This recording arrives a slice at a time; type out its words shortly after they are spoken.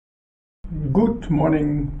Good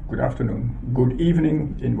morning, good afternoon, good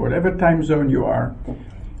evening, in whatever time zone you are.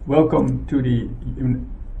 Welcome to the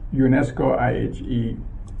UNESCO IHE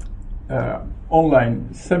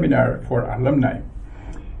Online Seminar for Alumni.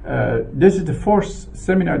 This is the fourth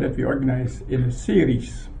seminar that we organize in a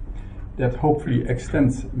series that hopefully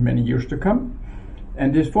extends many years to come.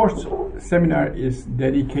 And this fourth seminar is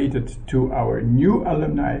dedicated to our new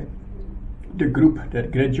alumni, the group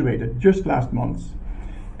that graduated just last month.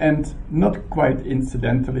 And not quite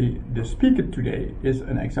incidentally, the speaker today is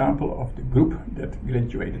an example of the group that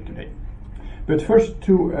graduated today. But first,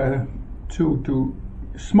 two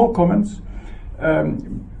small comments.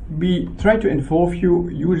 We try to involve you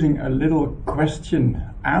using a little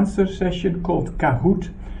question-answer session called Kahoot,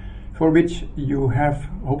 for which you have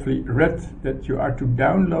hopefully read that you are to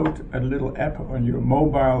download a little app on your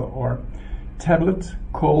mobile or tablet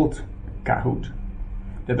called Kahoot,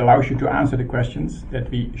 that allows you to answer the questions that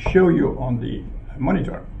we show you on the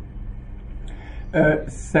monitor.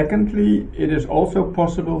 Secondly, it is also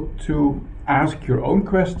possible to ask your own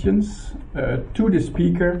questions to the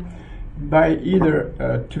speaker by either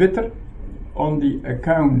Twitter on the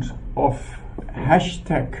account of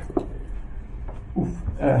hashtag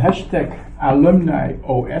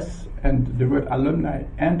AlumniOS, and the word alumni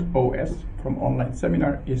and OS from online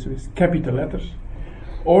seminar is with capital letters.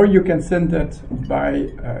 Or you can send that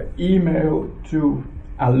by email to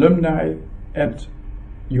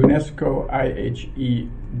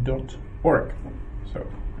alumni@unescoihe.org. So,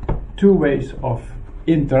 two ways of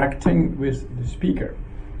interacting with the speaker.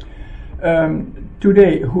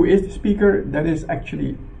 Today, who is the speaker? That is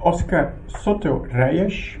actually Oscar Soto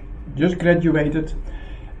Reyes, just graduated.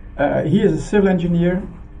 He is a civil engineer,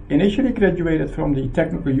 initially graduated from the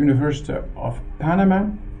Technical University of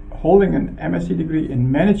Panama, holding an MSc degree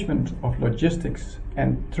in Management of Logistics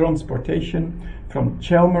and Transportation from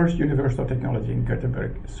Chalmers University of Technology in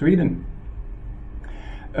Gothenburg, Sweden.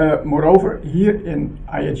 Moreover, here in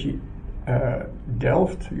IHE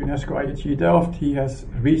Delft, UNESCO IHE Delft, he has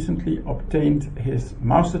recently obtained his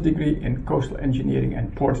master's degree in Coastal Engineering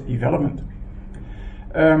and Port Development.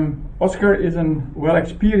 Oscar is a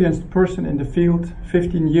well-experienced person in the field,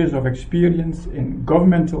 15 years of experience in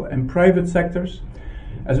governmental and private sectors,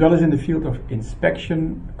 as well as in the field of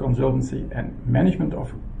inspection, consultancy, and management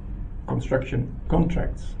of construction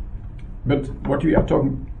contracts. But what we are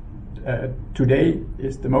talking today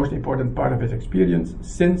is the most important part of his experience.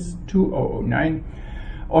 Since 2009,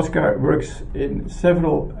 Oscar works in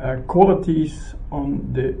several qualities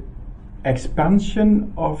on the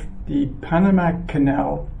expansion of the Panama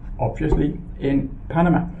Canal, obviously, in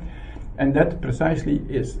Panama. And that precisely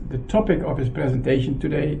is the topic of his presentation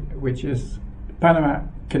today, which is Panama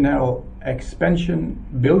Canal Expansion,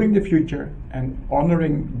 Building the Future and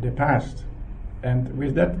Honoring the Past. And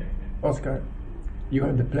with that, Oscar, you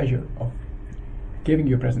have the pleasure of giving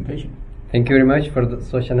your presentation. Thank you very much for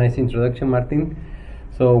such a nice introduction, Martin.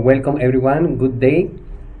 So welcome everyone, good day,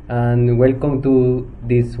 and welcome to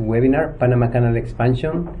this webinar, Panama Canal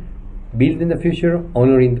Expansion, Building the Future,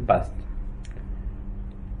 Honoring the Past.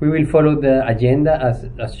 We will follow the agenda as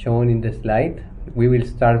shown in the slide. We will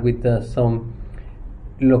start with some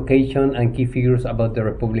location and key figures about the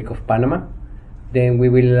Republic of Panama. Then we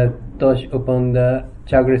will touch upon the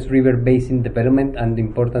Chagres River basin development and the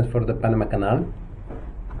importance for the Panama Canal.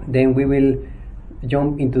 Then we will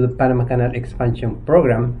jump into the Panama Canal Expansion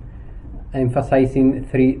Program, emphasizing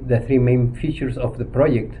the three main features of the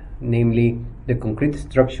project, namely the concrete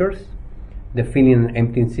structures, the filling and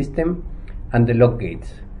emptying system, and the lock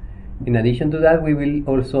gates. In addition to that, we will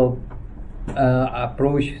also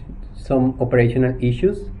approach some operational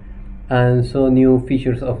issues and some new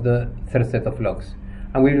features of the third set of locks.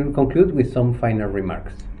 And we will conclude with some final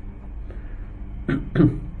remarks.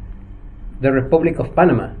 The Republic of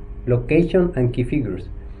Panama, location and key figures.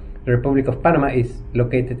 The Republic of Panama is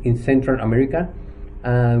located in Central America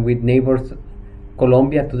with neighbors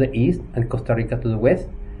Colombia to the east and Costa Rica to the west.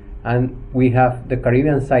 And we have the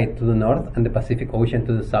Caribbean side to the north and the Pacific Ocean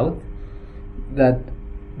to the south. That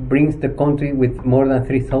brings the country with more than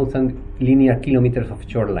 3,000 linear kilometers of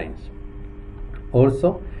shorelines.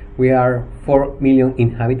 Also, we are 4 million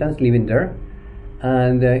inhabitants living there,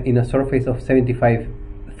 and in a surface of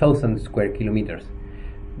 75,000 square kilometers.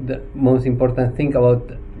 The most important thing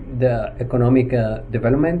about the economic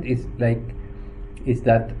development is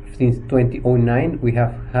that since 2009 we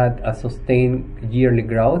have had a sustained yearly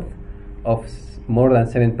growth of more than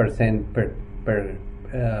 7% per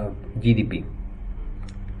GDP.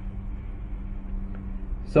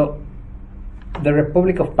 So the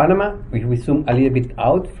Republic of Panama, if we zoom a little bit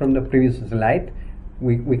out from the previous slide,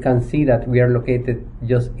 we can see that we are located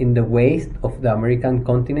just in the waist of the American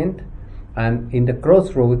continent and in the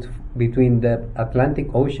crossroads between the Atlantic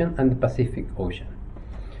Ocean and the Pacific Ocean.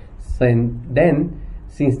 So then,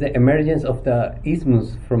 since the emergence of the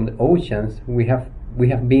isthmus from the oceans, we have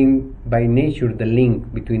been by nature the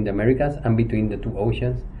link between the Americas and between the two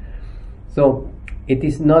oceans. So it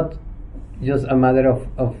is not just a matter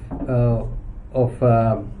of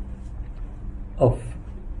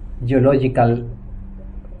geological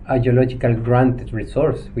granted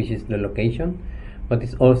resource, which is the location, but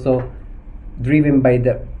it's also driven by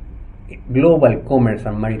the global commerce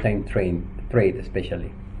and maritime trade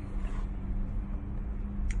especially.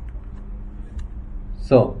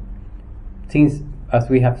 So, since, as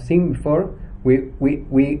we have seen before, we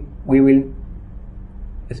will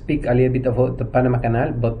speak a little bit about the Panama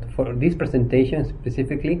Canal, but for this presentation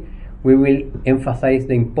specifically, we will emphasize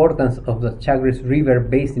the importance of the Chagres River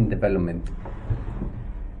basin development.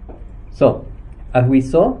 So, as we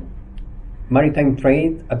saw, maritime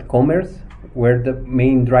trade and commerce were the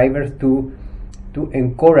main drivers to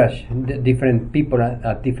encourage the different people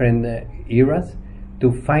at different eras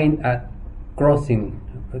to find a crossing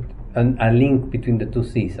and a link between the two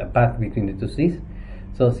seas, a path between the two seas.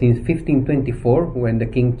 So since 1524, when the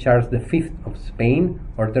King Charles V of Spain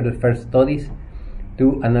ordered the first studies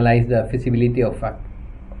to analyze the feasibility of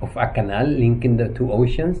a canal linking the two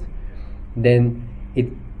oceans, then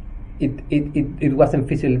it wasn't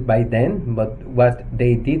feasible by then, but what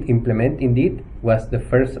they did implement indeed was the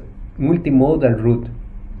first multimodal route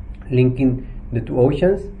linking the two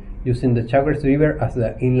oceans, using the Chagres River as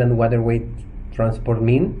the inland waterway transport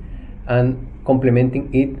mean and complementing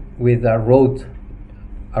it with a road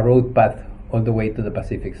path all the way to the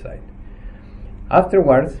Pacific side.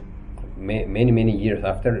 Afterwards, many years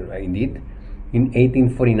after, indeed, in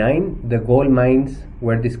 1849, the gold mines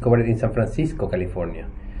were discovered in San Francisco, California.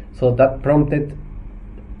 So that prompted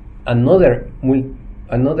another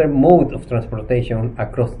mode of transportation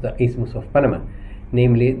across the Isthmus of Panama,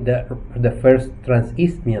 namely the first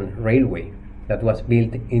Trans-Isthmian Railway that was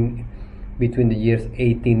built in between the years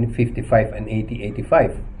 1855 and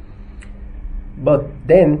 1885. But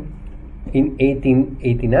then, in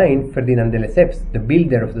 1889, Ferdinand de Lesseps, the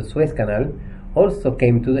builder of the Suez Canal, also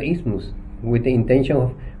came to the Isthmus with the intention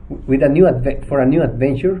of, for a new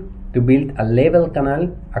adventure, to build a level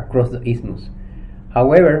canal across the Isthmus.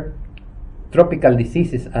 However, tropical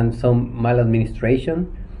diseases and some maladministration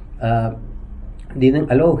didn't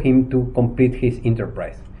allow him to complete his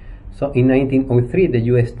enterprise. So in 1903, the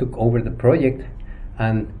US took over the project,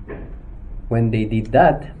 and when they did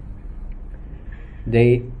that,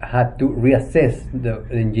 they had to reassess the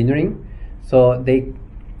engineering. So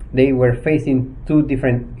they were facing two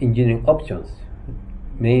different engineering options,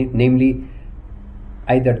 namely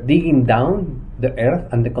either digging down the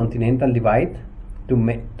earth and the continental divide to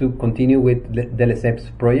continue with the Lesseps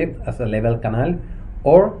project as a level canal,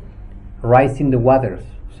 or rising the waters,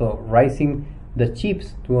 so rising the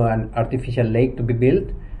ships to an artificial lake to be built,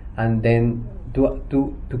 and then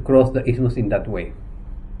to cross the isthmus in that way.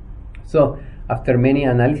 So after many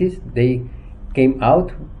analyses, they came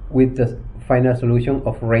out with the final solution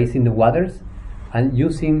of raising the waters and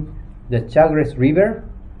using the Chagres River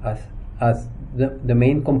as the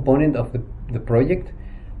main component of the project,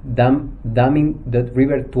 damming the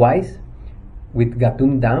river twice with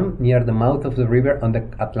Gatun Dam near the mouth of the river on the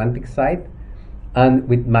Atlantic side, and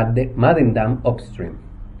with Madden Dam upstream.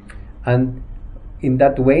 And in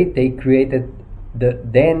that way, they created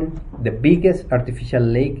the biggest artificial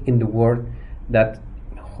lake in the world that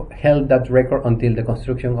held that record until the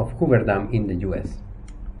construction of Hoover Dam in the US.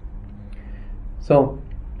 So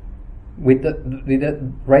with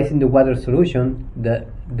the rising the water solution, the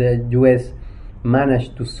US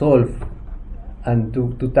managed to solve and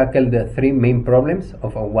to tackle the three main problems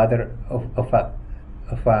of a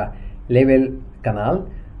level canal,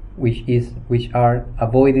 which are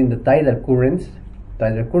avoiding the tidal currents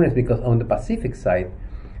because on the Pacific side,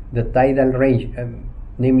 the tidal range,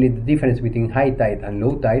 namely the difference between high tide and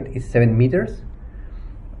low tide, is 7 meters,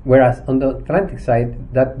 whereas on the Atlantic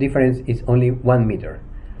side, that difference is only 1 meter.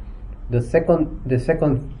 The second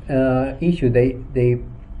issue they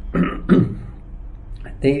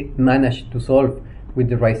they managed to solve with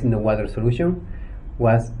the rise in the water solution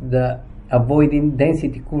was the avoiding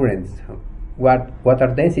density currents. What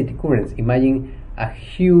are density currents? Imagine a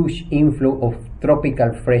huge inflow of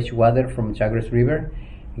tropical fresh water from Chagres River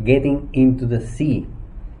getting into the sea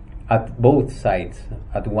at both sides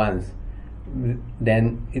at once.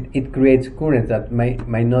 Then it creates currents that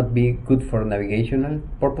might not be good for navigational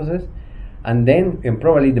purposes. And then, and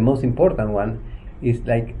probably the most important one, is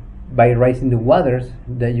like by raising the waters,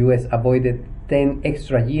 the US avoided 10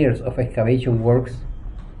 extra years of excavation works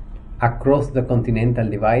across the continental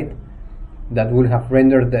divide that would have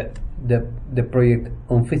rendered the project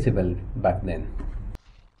unfeasible back then.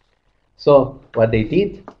 So what they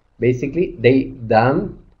did, basically, they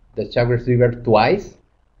dammed the Chagres River twice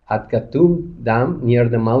at Gatun Dam near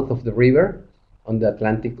the mouth of the river on the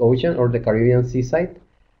Atlantic Ocean or the Caribbean seaside,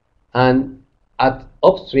 and at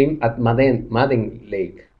upstream at Madden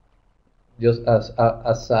Lake, just as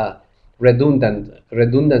a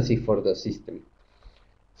redundancy for the system.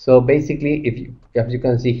 So basically, if you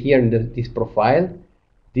can see here in this profile,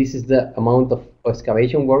 this is the amount of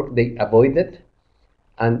excavation work they avoided,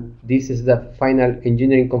 and this is the final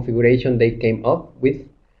engineering configuration they came up with.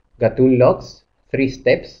 Gatun locks, 3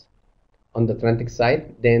 steps on the Atlantic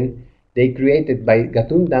side. Then they created, by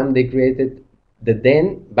Gatun Dam, they created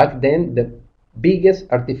back then the biggest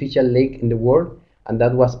artificial lake in the world, and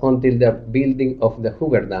that was until the building of the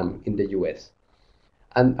Hoover Dam in the US.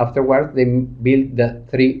 And afterwards, they built the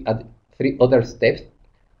three other steps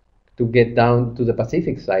to get down to the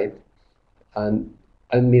Pacific side. And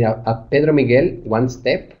at Pedro Miguel, 1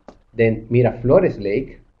 step, then Miraflores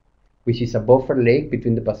Lake, which is a buffer lake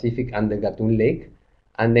between the Pacific and the Gatun Lake,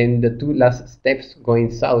 and then the 2 last steps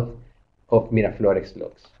going south of Miraflores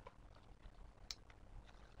locks.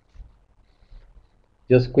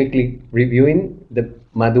 Just quickly reviewing, the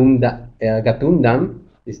Gatun Dam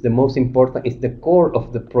is the most important, is the core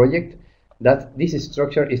of the project. That this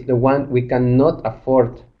structure is the one we cannot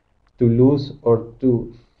afford to lose or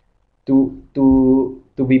to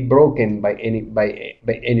be broken by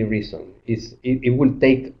any reason. It will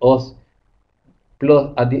take us,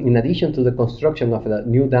 plus in addition to the construction of the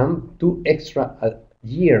new dam, 2 extra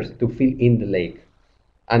years to fill in the lake,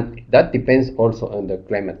 and that depends also on the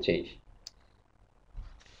climate change.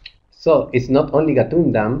 So it's not only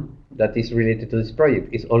Gatun Dam that is related to this project,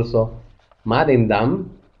 it's also Madden Dam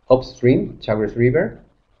upstream, Chagres River,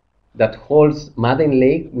 that holds Madden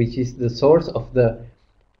Lake, which is the source of the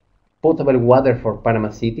potable water for Panama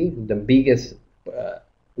City. The biggest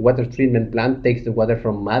water treatment plant takes the water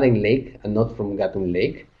from Madden Lake and not from Gatun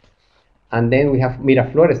Lake. And then we have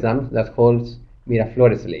Miraflores Dam that holds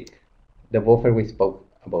Miraflores Lake, the buffer we spoke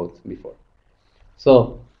about before.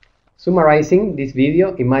 So, summarizing this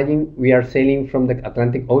video, imagine we are sailing from the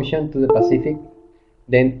Atlantic Ocean to the Pacific.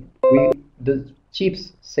 Then the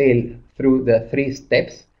ships sail through the 3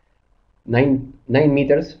 steps, 9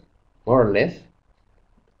 meters more or less,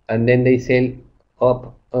 and then they sail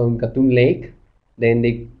up on Gatun Lake. Then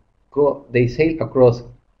they sail across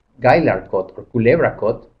Gailar Cot or Culebra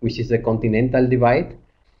Cot, which is the continental divide.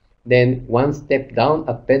 Then 1 step down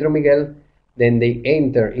at Pedro Miguel. Then they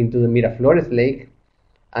enter into the Miraflores Lake,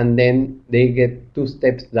 and then they get 2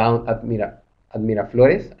 steps down at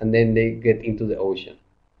Miraflores, and then they get into the ocean.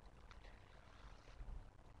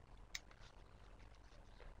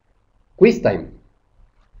 Quiz time.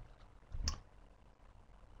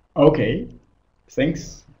 Okay,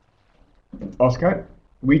 thanks, Oscar.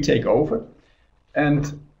 We take over,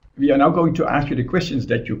 and we are now going to ask you the questions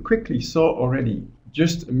that you quickly saw already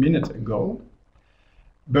just a minute ago,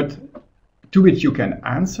 but to which you can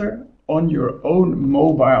answer on your own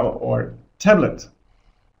mobile or tablet.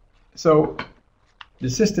 So the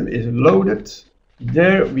system is loaded.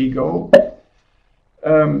 There we go.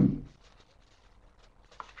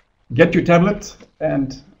 Get your tablet,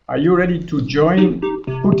 and are you ready to join?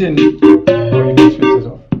 Put in, or you can switch this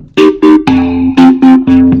off.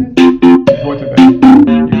 Water back. You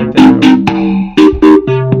can take it off.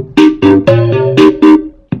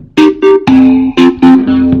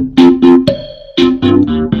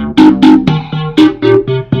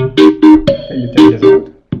 Can you take this out?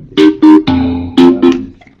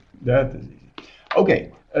 That is easy. Okay,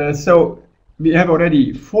 so we have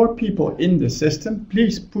already 4 people in the system.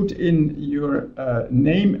 Please put in your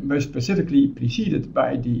name, but specifically preceded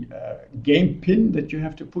by the game pin that you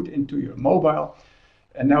have to put into your mobile.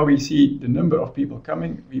 And now we see the number of people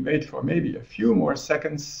coming. We wait for maybe a few more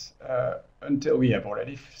seconds until we have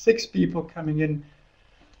already 6 people coming in.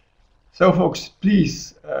 So folks,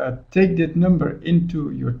 please take that number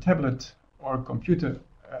into your tablet or computer,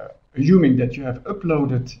 assuming that you have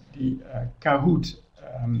uploaded the Kahoot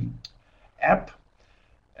app,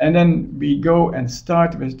 and then we go and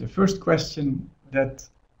start with the first question that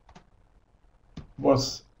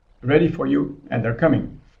was ready for you, and they're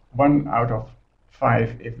coming 1 out of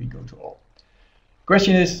 5 if we go to all.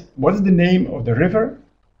 Question is, what is the name of the river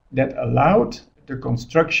that allowed the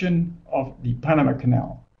construction of the Panama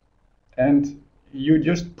Canal? And you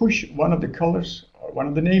just push one of the colors or one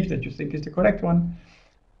of the names that you think is the correct one,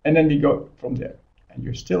 and then we go from there. And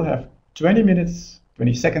you still have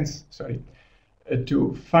 20 seconds,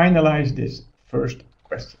 to finalize this first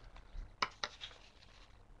question.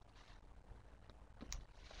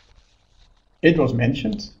 It was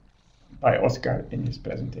mentioned by Oscar in his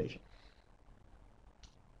presentation.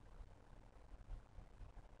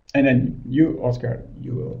 And then you, Oscar,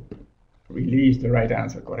 you will release the right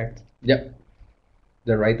answer, correct? Yep.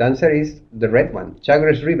 The right answer is the red one,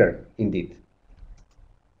 Chagres River, indeed.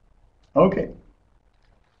 Okay.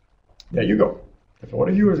 There you go. The floor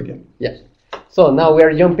is yours again. Yes. So now we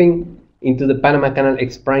are jumping into the Panama Canal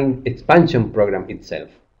Expansion Program itself.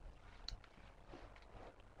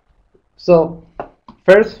 So,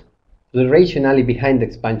 first, the rationale behind the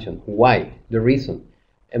expansion. Why? The reason.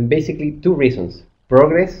 And basically two reasons: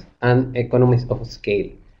 progress and economies of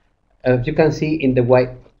scale. As you can see in the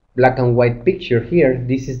black and white picture here,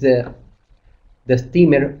 this is the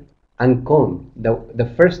steamer Ancon,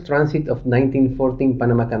 the first transit of 1914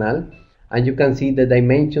 Panama Canal, and you can see the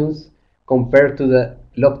dimensions compared to the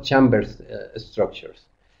log chambers structures.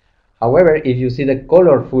 However, if you see the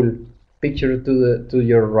colorful picture to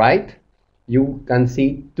your right, you can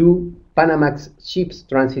see two Panamax ships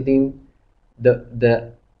transiting the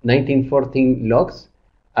 1914 logs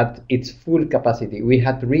at its full capacity. We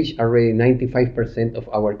had reached already 95% of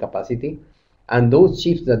our capacity, and those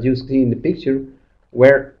ships that you see in the picture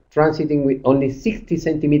were transiting with only 60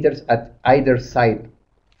 centimeters at either side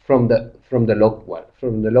from the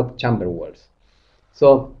log chamber walls.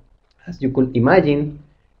 So, as you could imagine,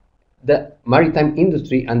 the maritime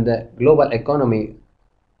industry and the global economy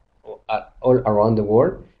all around the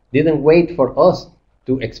world didn't wait for us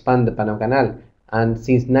to expand the Panama Canal, and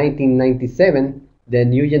since 1997 the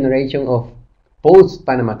new generation of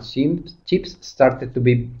post-Panamax ships started to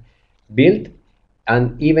be built,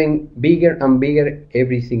 and even bigger and bigger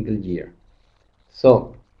every single year.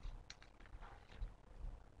 So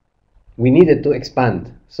we needed to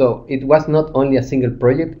expand. So it was not only a single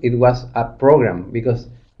project, it was a program, because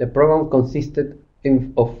the program consisted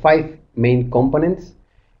of 5 main components.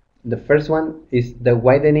 The first one is the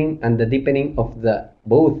widening and the deepening of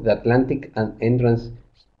both the Atlantic and entrance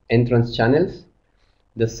channels.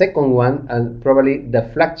 The second one, and probably the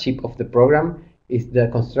flagship of the program, is the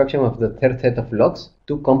construction of the third set of locks,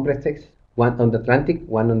 2 complexes, one on the Atlantic,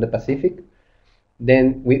 one on the Pacific.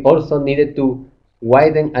 Then we also needed to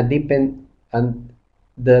widen and deepen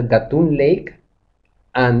the Gatun Lake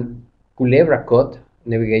and Culebra Cod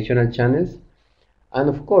navigational channels. And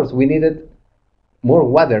of course, we needed more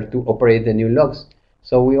water to operate the new locks.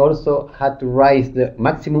 So we also had to raise the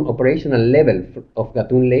maximum operational level of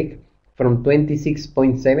Gatun Lake from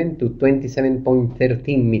 26.7 to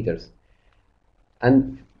 27.13 meters.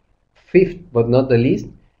 And fifth, but not the least,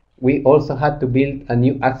 we also had to build a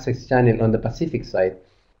new access channel on the Pacific side,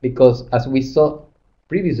 because as we saw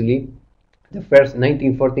previously, the first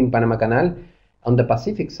 1914 Panama Canal on the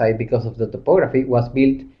Pacific side, because of the topography, was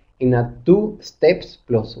built in a 2 steps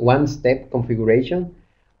plus 1 step configuration,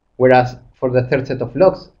 whereas for the third set of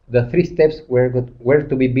locks, the 3 steps were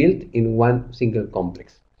to be built in 1 single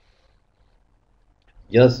complex.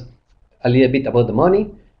 Just a little bit about the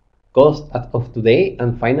money. Cost of today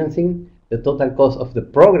and financing, the total cost of the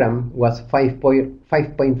program was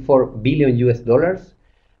 $5.4 billion,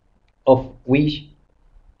 of which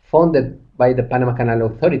funded by the Panama Canal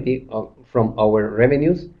Authority from our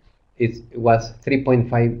revenues, it was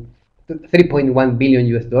 $3.1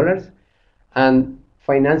 billion, and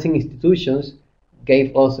financing institutions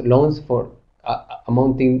gave us loans for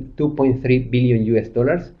amounting $2.3 billion.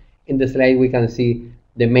 In the slide we can see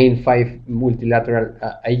the main 5 multilateral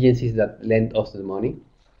agencies that lent us the money.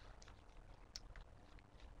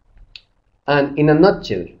 And in a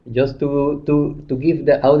nutshell, just to give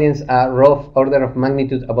the audience a rough order of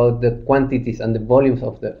magnitude about the quantities and the volumes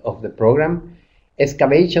of the program,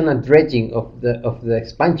 excavation and dredging of the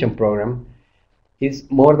expansion program was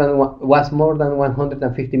more than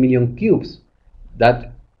 150 million cubes.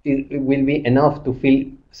 That it will be enough to fill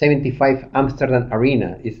 75 Amsterdam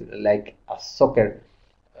Arena. It's like an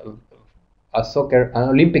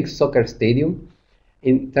Olympic soccer stadium.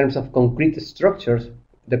 In terms of concrete structures,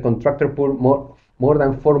 the contractor poured more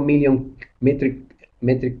than 4 million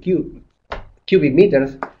cubic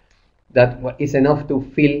meters. That is enough to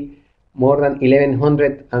fill more than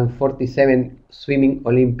 1,147 swimming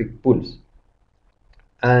Olympic pools.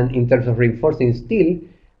 And in terms of reinforcing steel,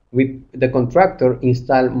 the contractor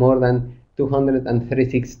installed more than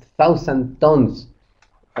 236,000 tons,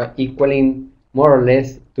 equaling more or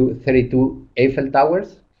less to 32 Eiffel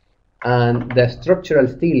Towers. And the structural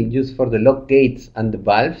steel used for the lock gates and the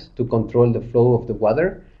valves to control the flow of the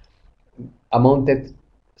water amounted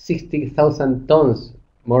 60,000 tons,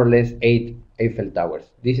 more or less 8 Eiffel Towers.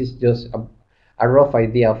 This is just a rough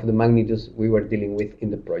idea of the magnitudes we were dealing with in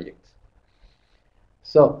the project.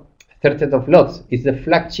 So, third set of locks is the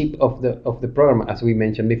flagship of the program, as we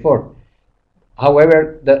mentioned before.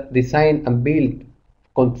 However, the design and build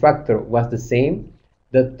contractor was the same.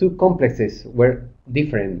 The two complexes were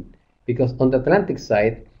different because on the Atlantic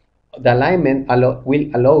side, the alignment will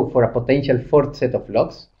allow for a potential fourth set of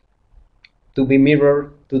locks to be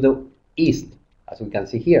mirrored to the east, as we can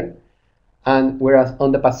see here. And whereas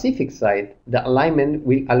on the Pacific side, the alignment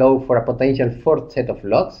will allow for a potential fourth set of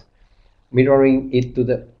locks, mirroring it to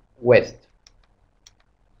the west.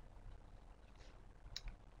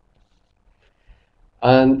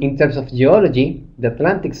 And in terms of geology, the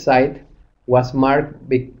Atlantic side was marked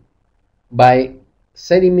by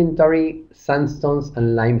sedimentary sandstones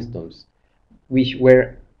and limestones, which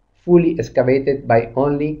were fully excavated by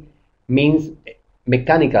only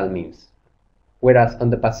mechanical means. Whereas on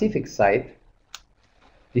the Pacific side,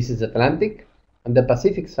 this is Atlantic, on the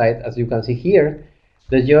Pacific side, as you can see here,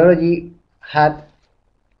 the geology had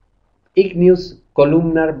igneous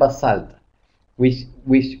columnar basalt, which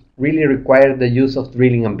really required the use of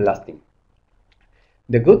drilling and blasting.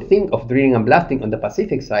 The good thing of drilling and blasting on the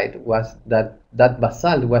Pacific side was that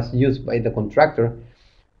basalt was used by the contractor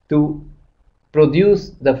to produce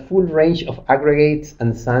the full range of aggregates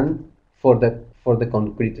and sand for the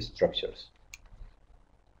concrete structures.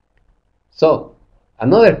 So,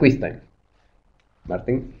 another quiz time.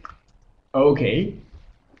 Martin? Okay,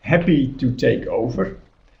 happy to take over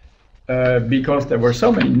because there were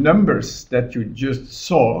so many numbers that you just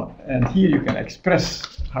saw, and here you can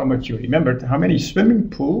express how much you remembered, how many swimming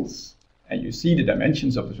pools, and you see the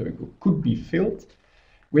dimensions of the swimming pool, could be filled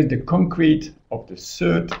with the concrete of the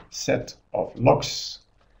third set of locks.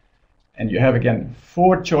 And you have again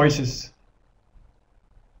 4 choices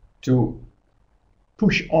to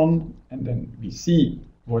push on, and then we see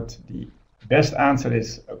what the best answer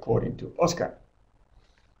is according to Oscar.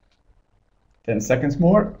 10 seconds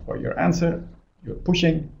more for your answer. You're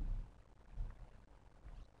pushing.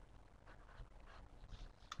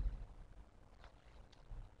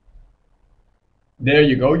 There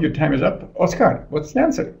you go, your time is up. Oscar, what's the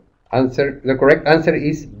answer? The correct answer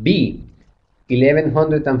is B,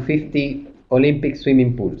 1150 Olympic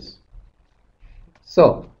swimming pools.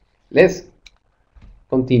 So, let's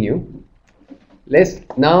continue. Let's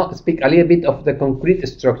now speak a little bit of the concrete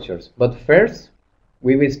structures, but first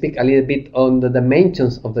we will speak a little bit on the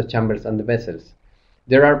dimensions of the chambers and the vessels.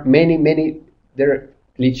 There are many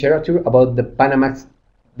literature about the Panamax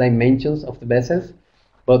dimensions of the vessels,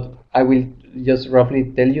 but I will just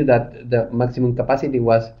roughly tell you that the maximum capacity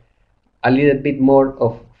was a little bit more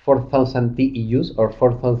of 4,000 TEUs or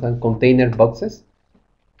 4,000 container boxes.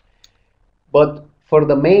 But for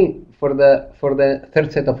the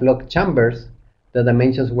third set of lock chambers, the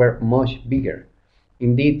dimensions were much bigger.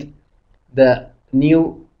 Indeed, the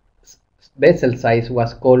new vessel size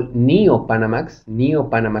was called Neo-Panamax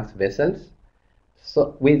vessels.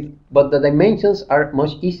 But the dimensions are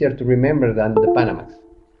much easier to remember than the Panamax.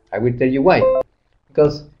 I will tell you why.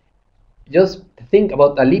 Because just think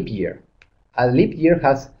about a leap year. A leap year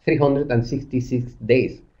has 366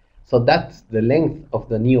 days. So that's the length of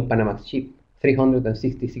the Neo-Panamax ship,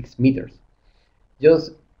 366 meters.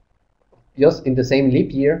 Just in the same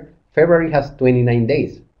leap year, February has 29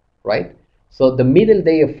 days, right? So the middle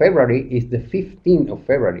day of February is the 15th of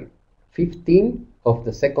February, 15 of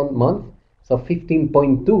the second month. So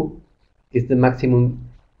 15.2 is the maximum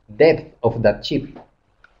depth of that ship.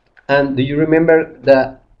 And do you remember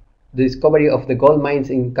the discovery of the gold mines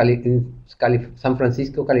in San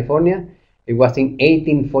Francisco, California? It was in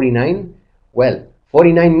 1849. Well,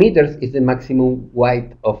 49 meters is the maximum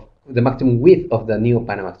width of the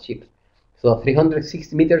Neo-Panamax ship. So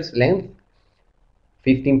 360 meters length,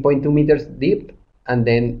 15.2 meters deep, and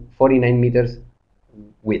then 49 meters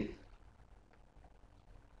width.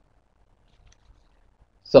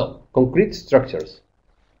 So, concrete structures.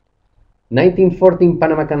 1914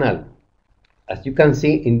 Panama Canal. As you can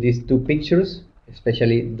see in these two pictures,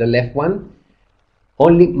 especially the left one,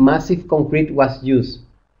 only massive concrete was used.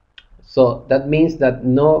 So that means that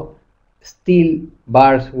no steel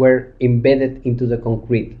bars were embedded into the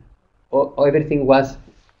concrete. Everything was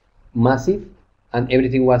massive and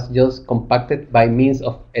everything was just compacted by means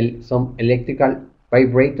of some electrical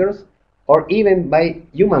vibrators or even by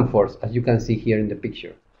human force, as you can see here in the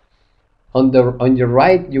picture. On your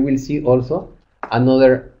right, you will see also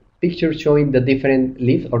another picture showing the different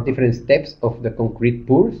lifts or different steps of the concrete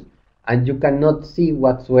pours, and you cannot see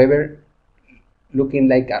whatsoever looking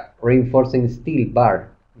like a reinforcing steel bar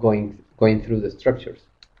going through the structures.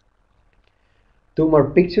 two more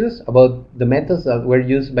pictures about the methods that were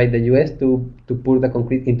used by the US to pour the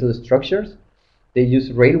concrete into the structures. They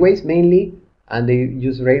use railways mainly, and they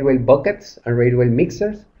use railway buckets and railway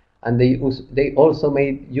mixers, and they also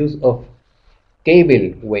made use of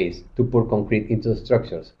cable ways to pour concrete into the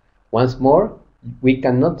structures. Once more, we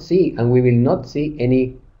cannot see, and we will not see,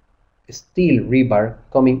 any steel rebar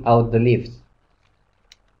coming out the lifts.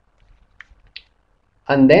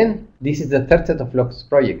 And then this is the third set of locks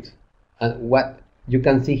projects, and what you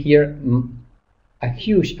can see here, a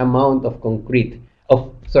huge amount of concrete,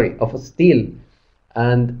 of steel.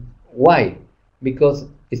 And why? Because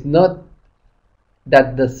it's not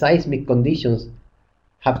that the seismic conditions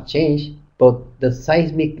have changed, but the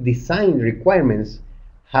seismic design requirements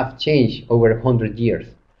have changed over 100 years.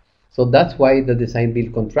 So that's why the design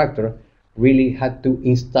build contractor really had to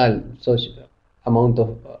install such amount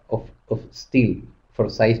of steel for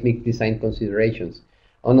seismic design considerations.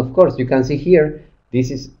 And of course, you can see here, this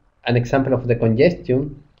is an example of the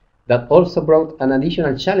congestion that also brought an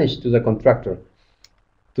additional challenge to the contractor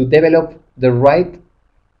to develop the right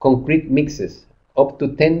concrete mixes. Up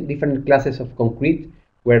to 10 different classes of concrete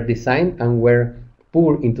were designed and were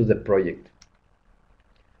poured into the project.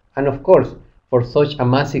 And of course, for such a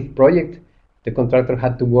massive project, the contractor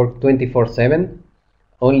had to work 24/7,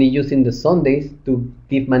 only using the Sundays to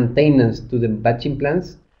give maintenance to the batching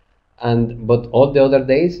plants, but all the other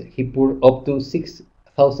days he poured up to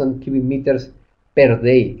 6,000 cubic meters per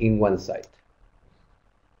day in one site.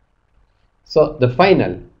 So the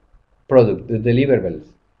final product, the deliverables.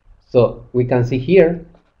 So we can see here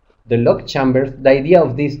the lock chambers. The idea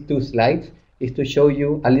of these two slides is to show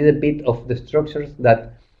you a little bit of the structures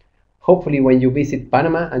that hopefully when you visit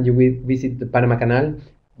Panama and you will visit the Panama Canal,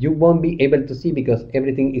 you won't be able to see because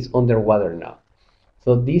everything is underwater now.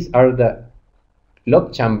 So these are the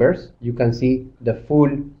lock chambers. You can see the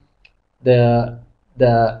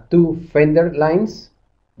two fender lines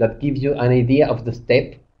that gives you an idea of the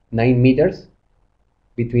step, 9 meters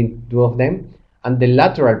between two of them, and the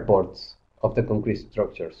lateral ports of the concrete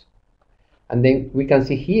structures. And then we can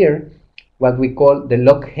see here what we call the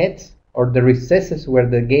lock heads, or the recesses where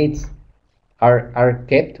the gates are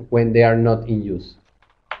kept when they are not in use,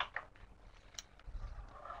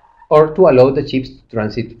 or to allow the ships to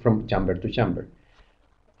transit from chamber to chamber.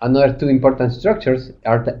 Another two important structures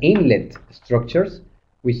are the inlet structures,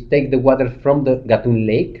 which take the water from the Gatun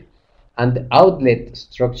Lake, and the outlet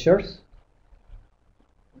structures,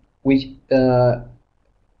 which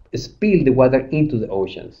spill the water into the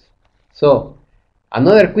oceans. So,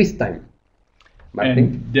 another quiz time. Martin?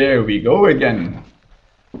 And there we go again,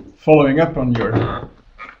 following up on your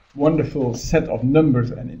wonderful set of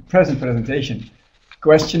numbers and impressive presentation.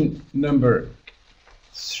 Question number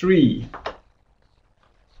 3.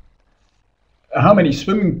 How many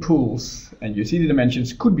swimming pools, and you see the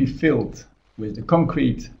dimensions, could be filled with the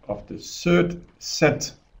concrete of the third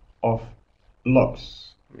set of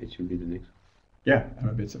locks? It should be the next. Yeah, I'm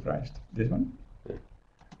a bit surprised. This one? Yeah.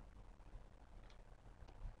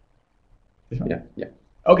 This one? Yeah.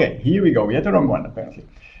 Okay, here we go. We had the wrong one, apparently.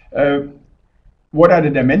 What are the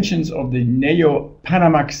dimensions of the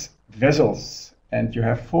Neo-Panamax vessels? And you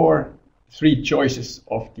have 3 choices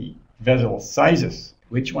of the vessel sizes.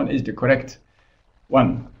 Which one is the correct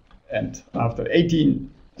one? And after 18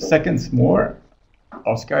 seconds more,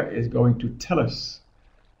 Oscar is going to tell us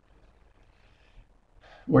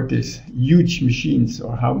what these huge machines,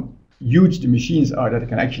 or how huge the machines are that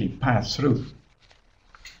can actually pass through.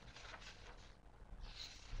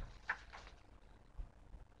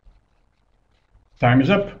 Time is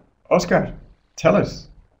up. Oscar, tell us.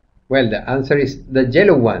 Well, the answer is the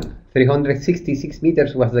yellow one. 366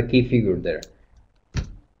 meters was the key figure there.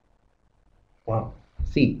 Wow.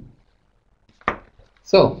 C.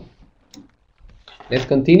 So, let's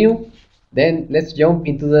continue. Then let's jump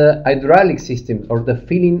into the hydraulic systems, or the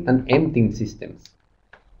filling and emptying systems.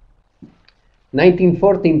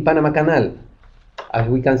 1914 Panama Canal. As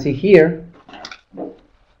we can see here,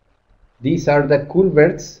 these are the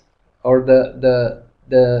culverts, or the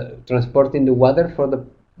transporting the water for the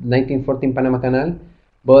 1914 Panama Canal.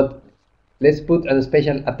 But let's put a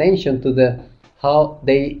special attention to how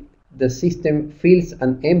the system fills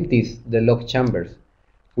and empties the lock chambers,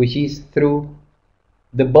 which is through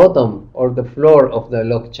the bottom or the floor of the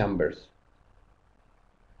lock chambers,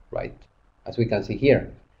 right, as we can see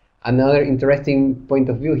here. Another interesting point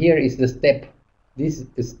of view here is the step. This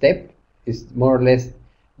step is more or less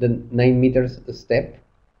the 9 meters step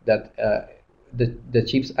that the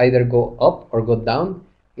ships either go up or go down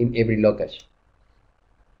in every lockage.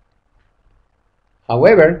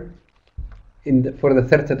 However, for the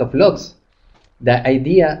third set of locks, the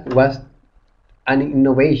idea was an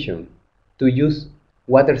innovation to use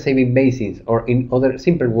water-saving basins, or in other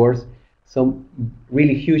simple words, some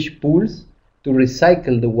really huge pools to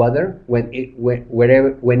recycle the water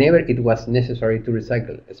whenever it was necessary to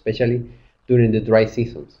recycle, especially during the dry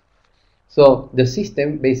seasons. So the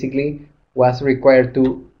system basically was required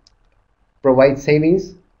to provide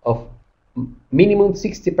savings of minimum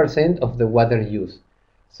 60% of the water use.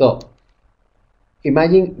 So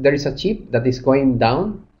imagine there is a ship that is going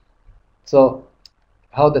down. So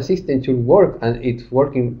how the system should work, and it's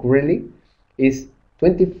working currently, is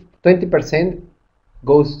 20%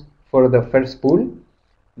 goes for the first pool,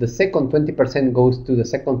 the second 20% goes to the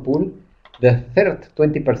second pool, the third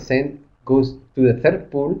 20% goes to the third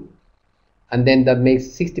pool, and then that makes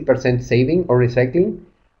 60% saving or recycling,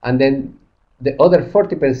 and then the other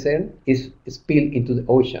 40% is spilled into the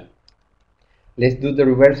ocean. Let's do the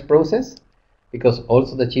reverse process, because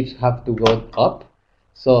also the ships have to go up.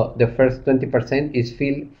 So the first 20% is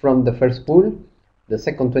filled from the first pool, the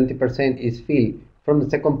second 20% is filled from the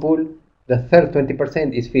second pool, the third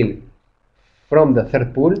 20% is filled from the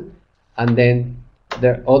third pool, and then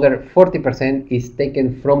the other 40% is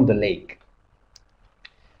taken from the lake.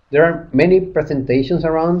 There are many presentations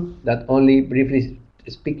around that only briefly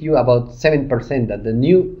speak you about 7%, that the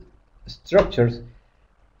new structures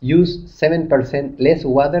use 7% less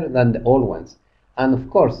water than the old ones. And of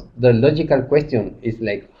course, the logical question is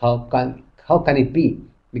like, how can it be?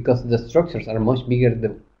 Because the structures are much bigger,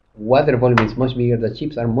 the water volume is much bigger, the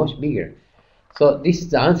ships are much bigger. So this is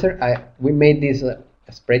the answer. We made this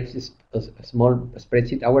spreadsheet, a small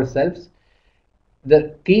spreadsheet ourselves.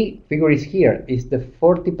 The key figure is here, is the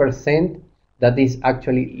 40% that is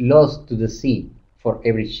actually lost to the sea for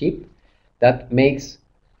every ship. That makes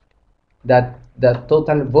that the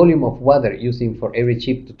total volume of water using for every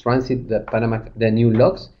ship to transit the new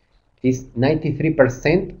locks is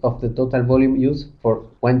 93% of the total volume used for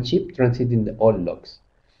one ship transiting the old locks.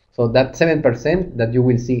 So that 7% that you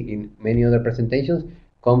will see in many other presentations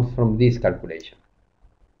comes from this calculation.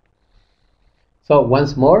 So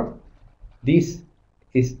once more, this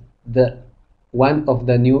is the one of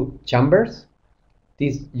the new chambers.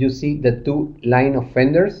 This, you see the two line of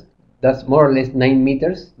fenders, that's more or less 9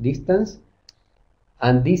 meters distance,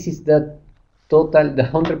 and this is the total, the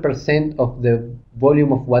 100% of the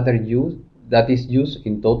volume of water used, that is used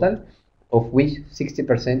in total, of which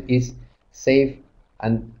 60% is saved,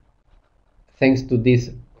 and thanks to these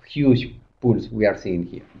huge pools we are seeing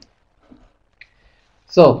here.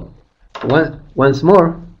 So once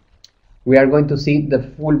more, we are going to see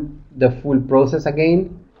the full process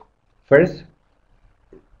again. First,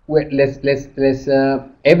 let's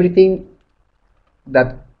everything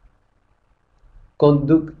that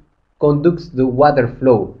conducts the water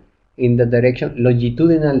flow in the direction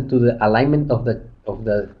longitudinal to the alignment of the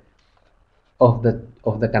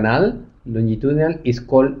canal, longitudinal, is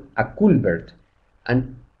called a culvert,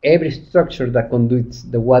 and every structure that conducts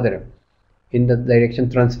the water in the direction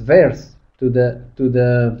transverse to the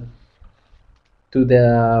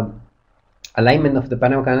alignment of the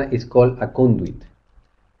Panama Canal is called a conduit.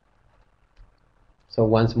 So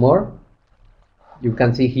once more, you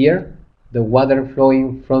can see here the water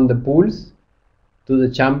flowing from the pools to the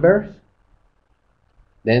chambers.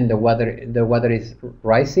 Then the water is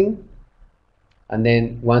rising, and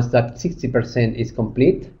then once that 60% is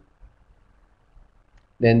complete,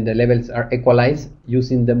 then the levels are equalized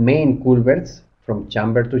using the main culverts from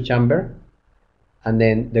chamber to chamber, and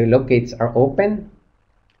then the lockgates are open,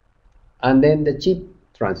 and then the ship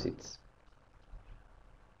transits.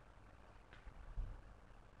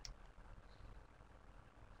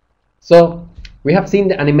 So we have seen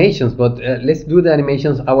the animations, but let's do the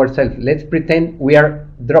animations ourselves. Let's pretend we are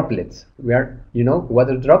droplets. We are,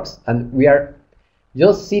 water drops, and we are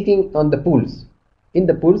just sitting on the pools,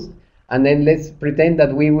 and then let's pretend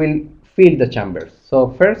that we will fill the chambers. So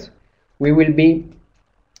first, we will be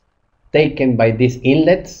taken by these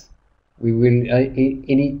inlets. We will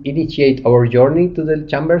initiate our journey to the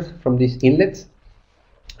chambers from these inlets,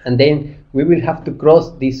 and then we will have to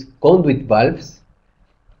cross these conduit valves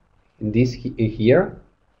in this here,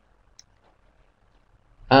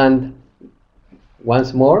 and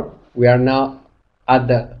once more we are now at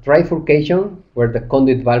the trifurcation where the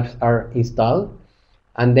conduit valves are installed,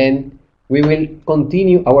 and then we will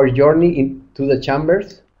continue our journey into the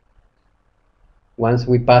chambers once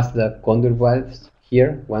we pass the conduit valves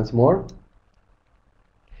here once more,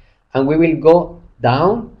 and we will go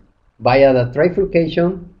down via the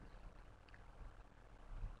trifurcation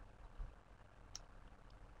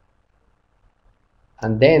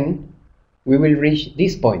and then we will reach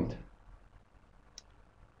this point,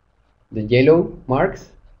 the yellow marks,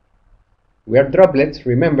 We are droplets,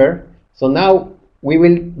 remember. So now we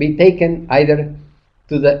will be taken either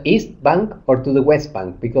to the east bank or to the west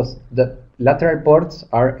bank, because the lateral ports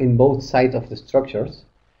are in both sides of the structures.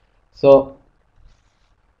 So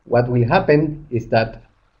what will happen is that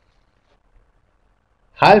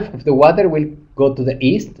half of the water will go to the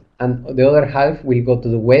east and the other half will go to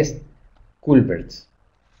the west culverts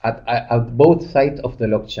at both sides of the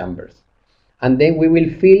lock chambers. And then we will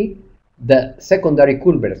fill the secondary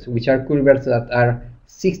culverts, which are culverts that are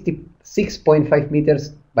 6.5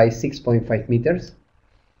 meters by 6.5 meters.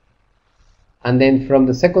 And then from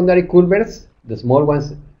the secondary culverts, the small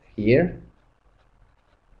ones here,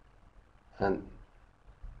 and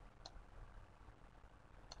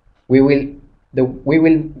we will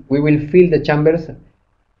fill the chambers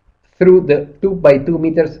through the 2 by 2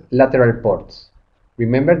 meters lateral ports.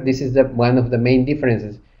 Remember, this is one of the main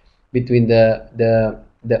differences between the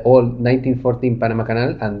old 1914 Panama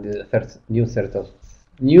Canal and the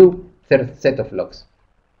new third set of locks.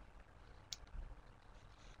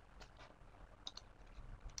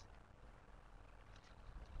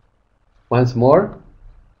 Once more,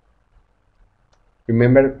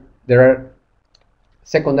 remember, there are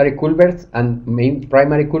secondary culverts and main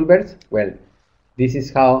primary culverts. Well, this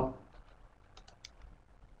is how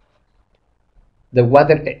the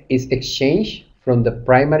water is exchanged from the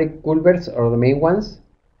primary culverts, or the main ones,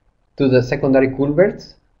 to the secondary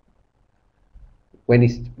culverts when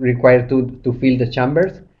it's required to fill the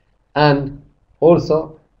chambers, and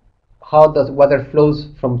also how the water flows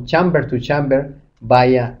from chamber to chamber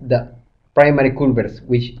via the primary culverts,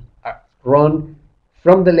 which run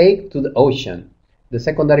from the lake to the ocean. The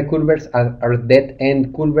secondary culverts are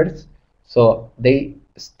dead-end culverts, so they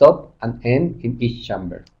stop and end in each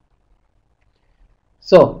chamber.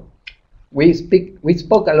 So we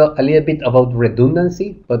spoke a little bit about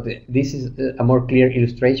redundancy, but this is a more clear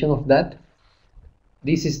illustration of that.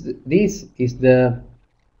 This is the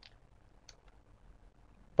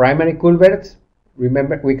primary culverts.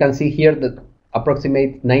 Remember, we can see here the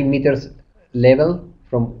approximate 9 meters level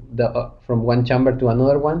from one chamber to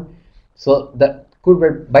another one. So the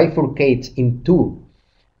culvert bifurcates in two,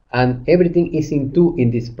 and everything is in two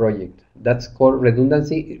in this project. That's called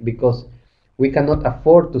redundancy, because we cannot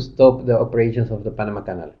afford to stop the operations of the Panama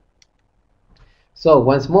Canal. So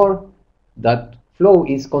once more, that flow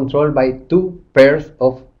is controlled by two pairs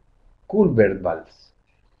of culvert valves.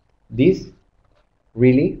 These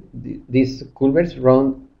culverts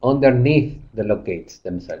run underneath the lock gates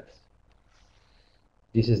themselves.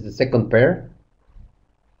 This is the second pair,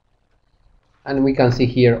 and we can see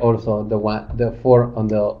here also the four on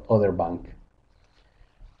the other bank.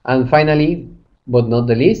 And finally, but not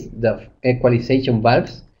the least, the equalization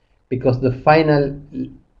valves, because the final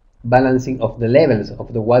balancing of the levels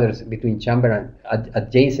of the waters between chamber and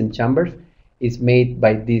adjacent chambers is made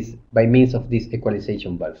by means of these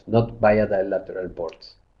equalization valves, not via the lateral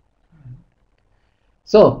ports.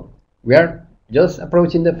 So we are just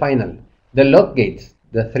approaching the final. The lock gates,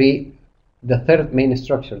 the third main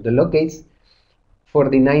structure, the lock gates for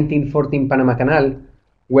the 1914 Panama Canal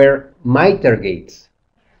were mitre gates.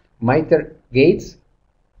 Mitre gates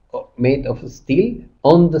made of steel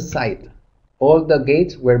on the site. All the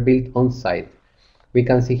gates were built on site. We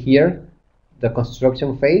can see here the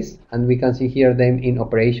construction phase, and we can see here them in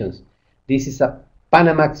operations. This is a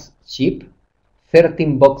Panamax ship,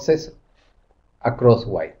 13 boxes across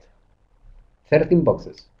white. 13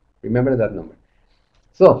 boxes. Remember that number.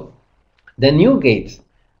 So the new gates,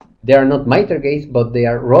 they are not mitre gates, but they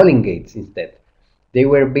are rolling gates instead. They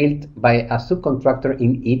were built by a subcontractor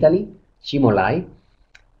in Italy, Cimolai,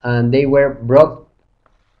 and they were brought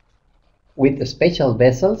with special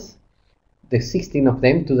vessels, the 16 of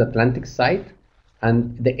them, to the Atlantic side,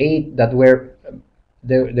 and the 8 that were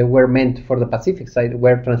they were meant for the Pacific side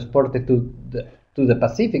were transported to the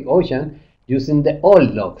Pacific Ocean using the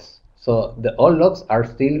old locks. So the old locks are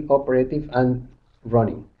still operative and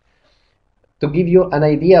running. To give you an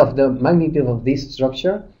idea of the magnitude of this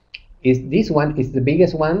structure, this one is the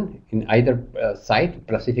biggest one in either side,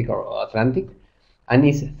 Pacific or Atlantic, and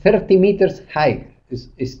is 30 meters high.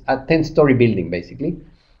 It's a 10-story building, basically.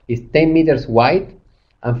 It's 10 meters wide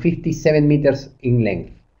and 57 meters in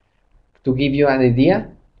length. To give you an idea,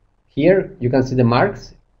 here you can see the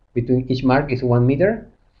marks. Between each mark is 1 meter,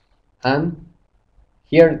 and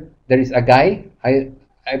here there is a guy.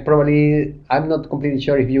 I'm not completely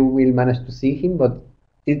sure if you will manage to see him, but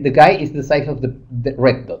the guy is the size of the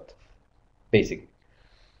red dot, basically.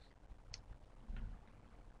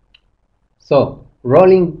 So,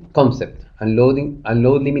 rolling concept and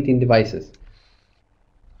load limiting devices.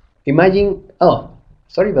 Imagine,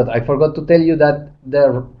 sorry, but I forgot to tell you that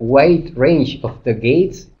the weight range of the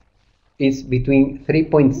gates is between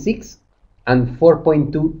 3.6 and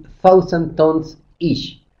 4.2 thousand tons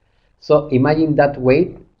each. So imagine that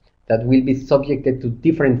weight that will be subjected to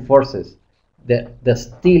different forces. The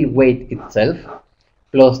steel weight itself,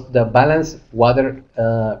 plus the balanced water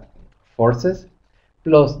forces,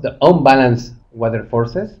 plus the unbalanced water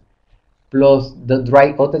forces, plus the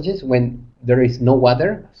dry outages when there is no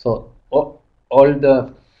water. So all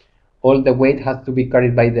the weight has to be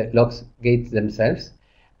carried by the locks gates themselves.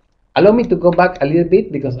 Allow me to go back a little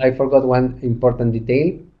bit because I forgot one important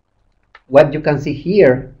detail. What you can see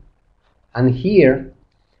here and here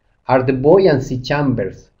are the buoyancy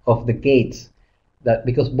chambers of the gates, that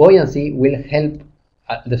because buoyancy will help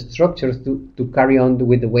the structures to carry on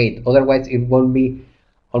with the weight. Otherwise it won't be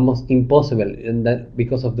almost impossible, and that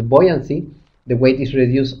because of the buoyancy the weight is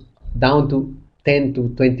reduced down to 10 to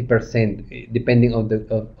 20% depending on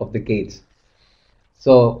the gates.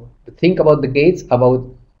 So think about the gates about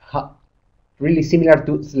really similar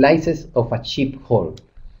to slices of a ship hull,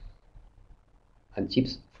 and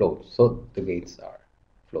ships float, so the gates are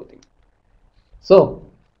floating. So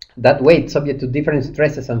that weight subject to different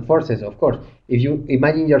stresses and forces. Of course, if you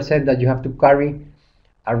imagine yourself that you have to carry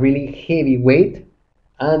a really heavy weight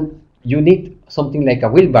and you need something like a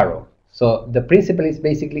wheelbarrow. So the principle is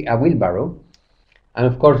basically a wheelbarrow, and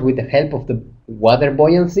of course with the help of the water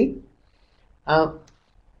buoyancy,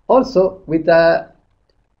 also with a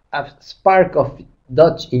spark of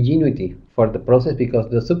Dutch ingenuity for the process, because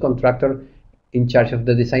the subcontractor in charge of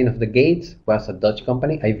the design of the gates was a Dutch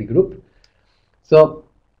company, IHE Group. So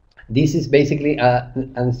this is basically a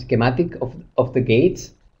schematic of the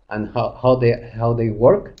gates and how they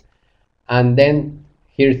work. And then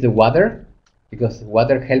here's the water, because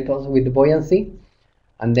water helps us with the buoyancy.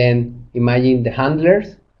 And then imagine the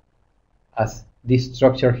handlers as this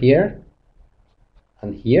structure here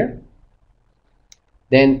and here.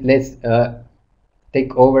 Then let's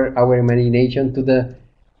take over our imagination to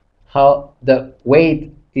how the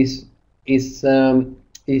weight is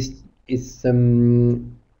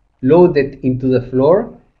loaded into the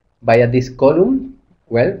floor via this column.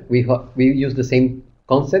 Well, we use the same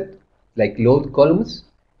concept like load columns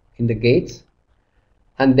in the gates,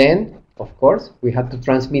 and then of course we have to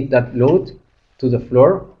transmit that load to the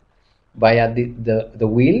floor via the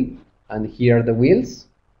wheel, and here are the wheels,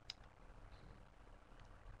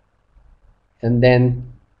 and then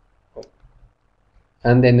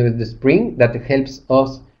with the spring that help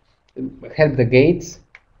the gates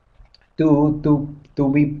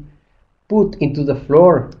to be put into the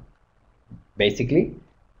floor, basically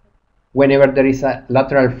whenever there is a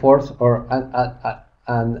lateral force or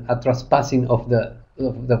a trespassing of the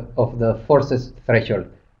forces threshold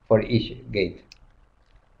for each gate.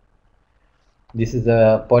 This is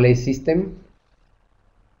the pulley system.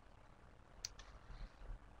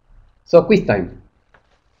 So quiz time.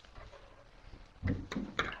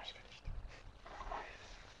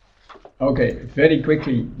 Okay, very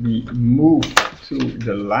quickly we move to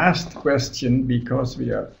the last question because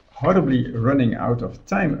we are horribly running out of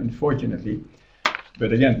time, unfortunately.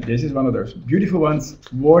 But again, this is one of those beautiful ones.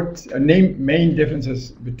 What main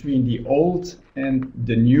differences between the old and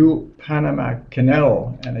the new Panama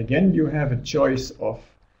Canal? And again, you have a choice of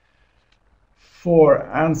 4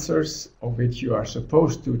 answers, of which you are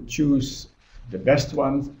supposed to choose the best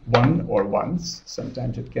one or ones.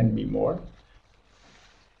 Sometimes it can be more.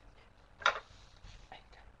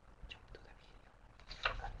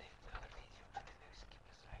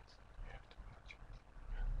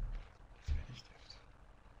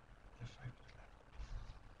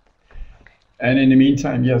 And in the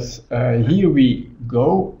meantime, yes, here we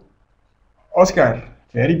go. Oscar,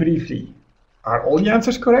 very briefly, are all the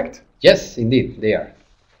answers correct? Yes, indeed, they are.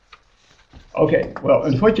 Okay, well,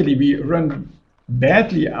 unfortunately, we run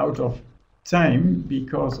badly out of time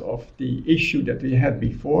because of the issue that we had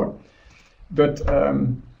before. But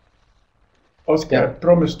Oscar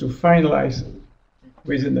promised to finalize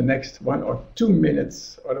within the next 1 or 2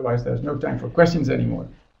 minutes, otherwise there's no time for questions anymore.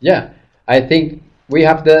 Yeah, I think we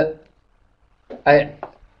have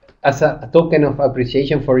as a token of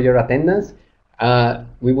appreciation for your attendance,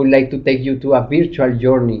 we would like to take you to a virtual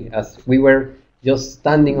journey, as we were just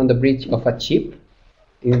standing on the bridge of a ship.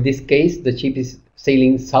 In this case, the ship is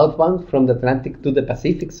sailing southbound from the Atlantic to the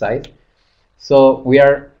Pacific side. So we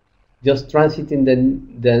are just transiting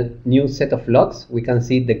the new set of locks. We can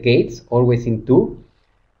see the gates always in 2,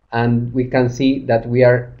 and we can see that we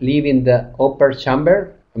are leaving the upper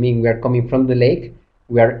chamber. I mean, we are coming from the lake.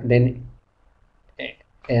 We are then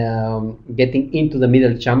getting into the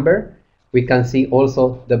middle chamber, We can see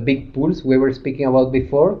also the big pools we were speaking about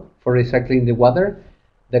before for recycling the water,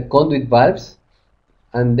 the conduit valves,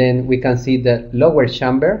 and then we can see the lower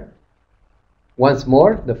chamber. Once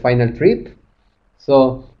more, the final trip.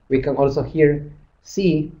 So we can also here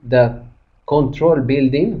see the control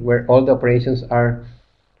building where all the operations are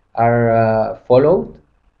followed.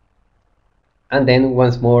 And then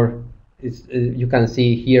once more, you can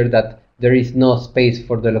see here that there is no space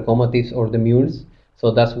for the locomotives or the mules.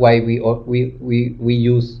 So that's why we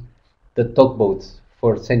use the tugboats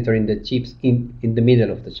for centering the ships in the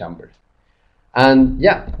middle of the chambers. And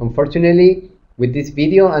yeah, unfortunately, with this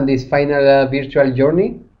video and this final virtual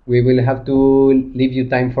journey, we will have to leave you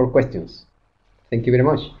time for questions. Thank you very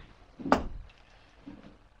much.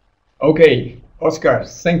 Okay, Oscar,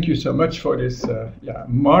 thank you so much for this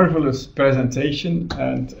marvelous presentation.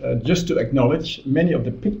 And just to acknowledge, many of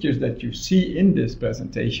the pictures that you see in this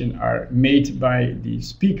presentation are made by the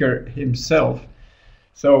speaker himself.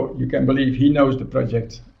 So you can believe he knows the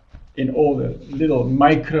project in all the little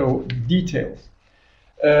micro details.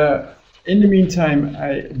 In the meantime,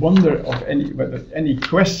 I wonder whether any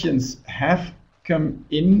questions have come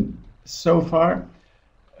in so far.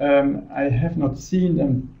 I have not seen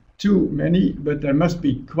them too many, but there must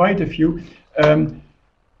be quite a few.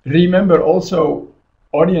 Remember also,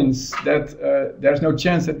 audience, that there's no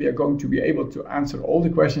chance that we are going to be able to answer all the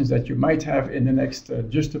questions that you might have in the next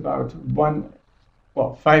just about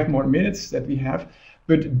 5 more minutes that we have.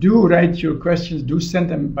 But do write your questions, do send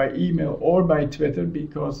them by email or by Twitter,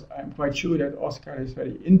 because I'm quite sure that Oscar is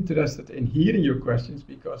very interested in hearing your questions,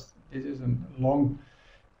 because this is a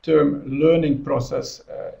long-term learning process.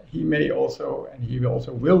 He may also, and he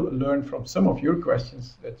also will learn from some of your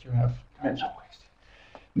questions that you have mentioned.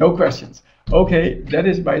 No questions. Okay, that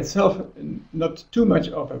is by itself not too much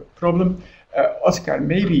of a problem. Oscar,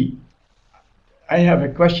 maybe I have a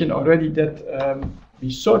question already that we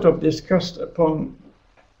sort of discussed upon.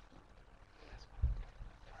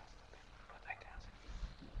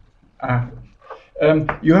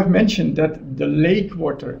 You have mentioned that the lake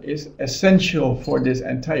water is essential for this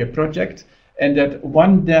entire project, and that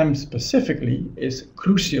one dam specifically is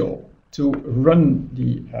crucial to run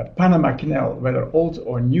the Panama Canal, whether old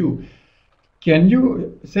or new. Can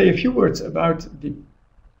you say a few words about the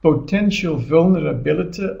potential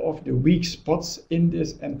vulnerability of the weak spots in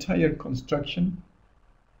this entire construction?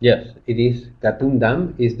 Yes, it is. Gatun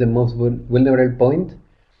Dam is the most vulnerable point.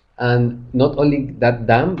 And not only that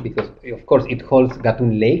dam, because of course it holds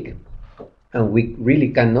Gatun Lake, and we really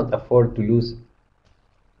cannot afford to lose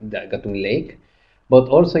the Gatun Lake. But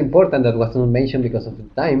also important, that was not mentioned because of the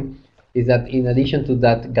time, is that in addition to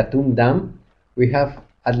that Gatun Dam, we have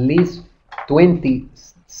at least 20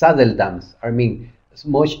 saddle dams. I mean,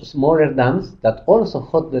 much smaller dams that also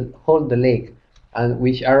hold the lake, and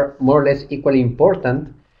which are more or less equally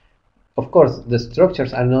important. Of course, the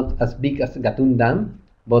structures are not as big as Gatun Dam,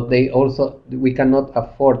 but we cannot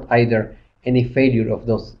afford either any failure of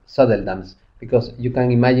those saddle dams, because you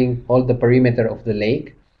can imagine all the perimeter of the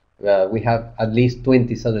lake. We have at least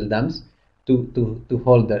 20 saddle dams to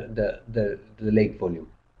hold the lake volume.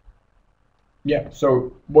 Yeah,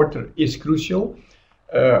 so water is crucial.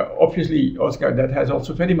 Obviously, Oscar, that has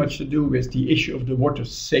also very much to do with the issue of the water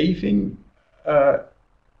saving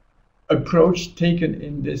approach taken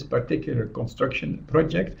in this particular construction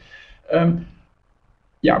project.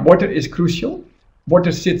 Yeah, water is crucial.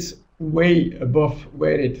 Water sits way above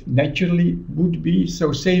where it naturally would be,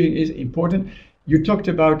 so saving is important. You talked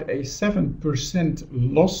about a 7%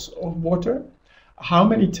 loss of water. How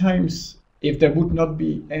many times, if there would not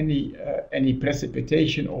be any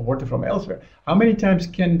precipitation or water from elsewhere, how many times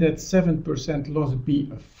can that 7% loss be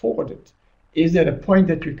afforded? Is there a point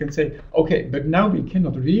that you can say, okay, but now we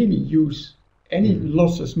cannot really use any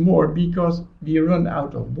losses more because we run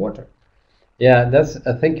out of water? Yeah, that's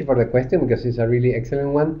thank you for the question, because it's a really excellent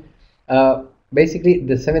one. Basically,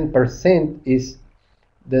 the 7% is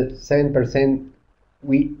the 7%.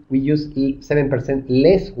 We use 7%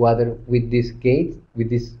 less water with these gates, with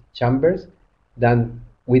these chambers, than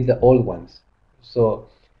with the old ones. So,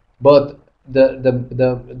 but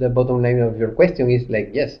the bottom line of your question is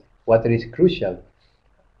like, yes, water is crucial.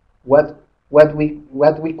 What we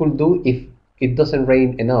could do if it doesn't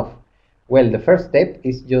rain enough? Well, the first step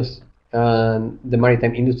is just the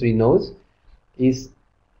maritime industry knows, is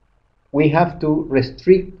we have to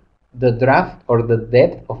restrict the draft or the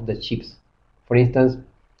depth of the ships. For instance,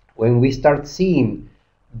 when we start seeing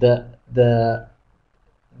the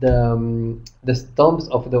stumps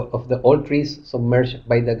of the old trees submerged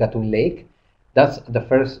by the Gatun Lake, that's the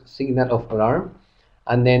first signal of alarm.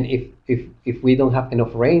 And then if we don't have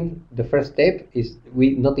enough rain, the first step is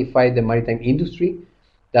we notify the maritime industry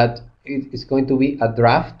that it is going to be a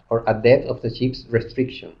draft or a depth of the ship's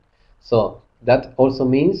restriction. So that also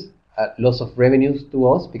means a loss of revenues to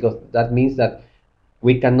us, because that means that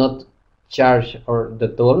we cannot charge or the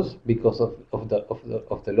tolls because of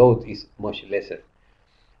the load is much lesser.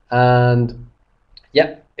 And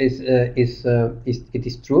yeah, it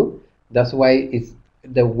is true. That's why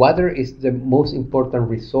the water is the most important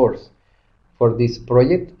resource for this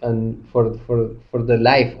project and for the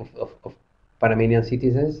life of Panamanian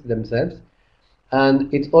citizens themselves.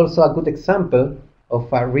 And it's also a good example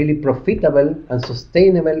of a really profitable and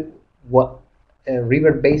sustainable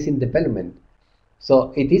river basin development.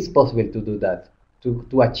 So it is possible to do that,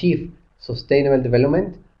 to achieve sustainable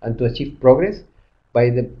development and to achieve progress by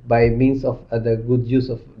means of the good use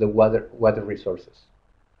of the water resources.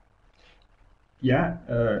 Yeah,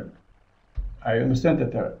 I understand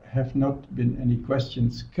that there have not been any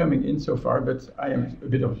questions coming in so far, but I am a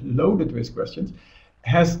bit loaded with questions.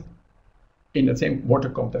 In the same water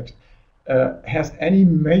context, has any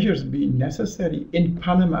measures been necessary in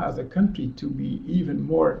Panama as a country to be even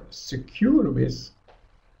more secure with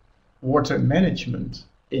water management,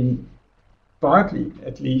 in partly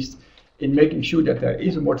at least in making sure that there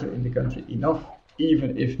is water in the country enough,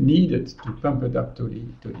 even if needed, to pump it up to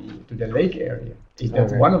the lake area? Is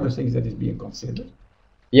that one of the things that is being considered?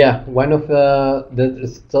 Yeah, one of the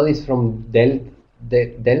studies from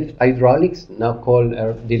Delft Hydraulics, now called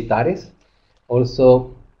Deltares,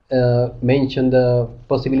 also mentioned the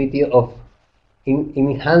possibility of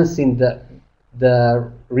enhancing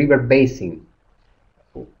the river basin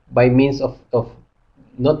by means of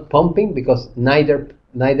not pumping, because neither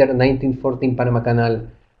 1914 Panama Canal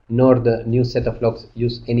nor the new set of locks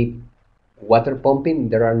use any water pumping.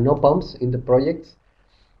 There are no pumps in the projects,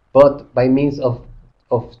 but by means of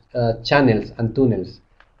channels and tunnels.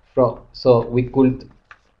 So we could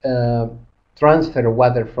transfer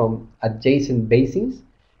water from adjacent basins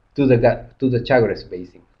to the Chagres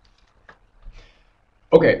basin.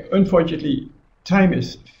 Okay, unfortunately, time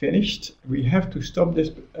is finished. We have to stop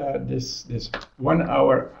this 1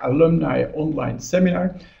 hour alumni online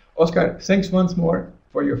seminar. Oscar, thanks once more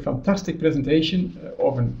for your fantastic presentation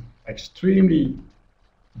of an extremely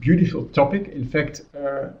beautiful topic. In fact,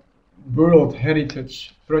 World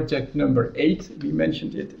Heritage Project number 8, we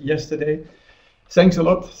mentioned it yesterday. Thanks a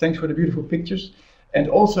lot. Thanks for the beautiful pictures. And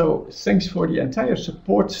also thanks for the entire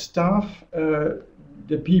support staff,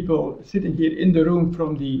 the people sitting here in the room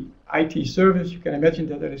from the IT service. You can imagine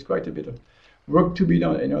that there is quite a bit of work to be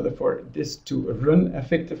done in order for this to run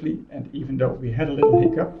effectively. And even though we had a little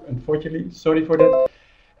hiccup, unfortunately, sorry for that.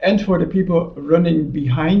 And for the people running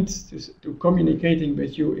behind to communicating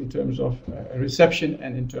with you in terms of reception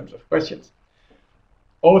and in terms of questions.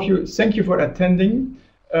 All of you, thank you for attending.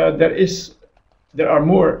 There are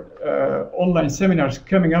more online seminars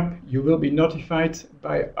coming up. You will be notified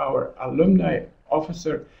by our alumni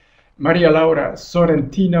officer, Maria Laura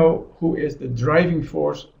Sorrentino, who is the driving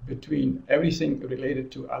force between everything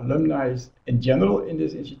related to alumni in general in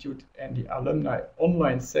this institute and the alumni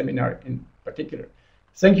online seminar in particular.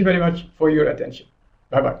 Thank you very much for your attention.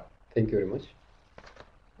 Bye-bye. Thank you very much.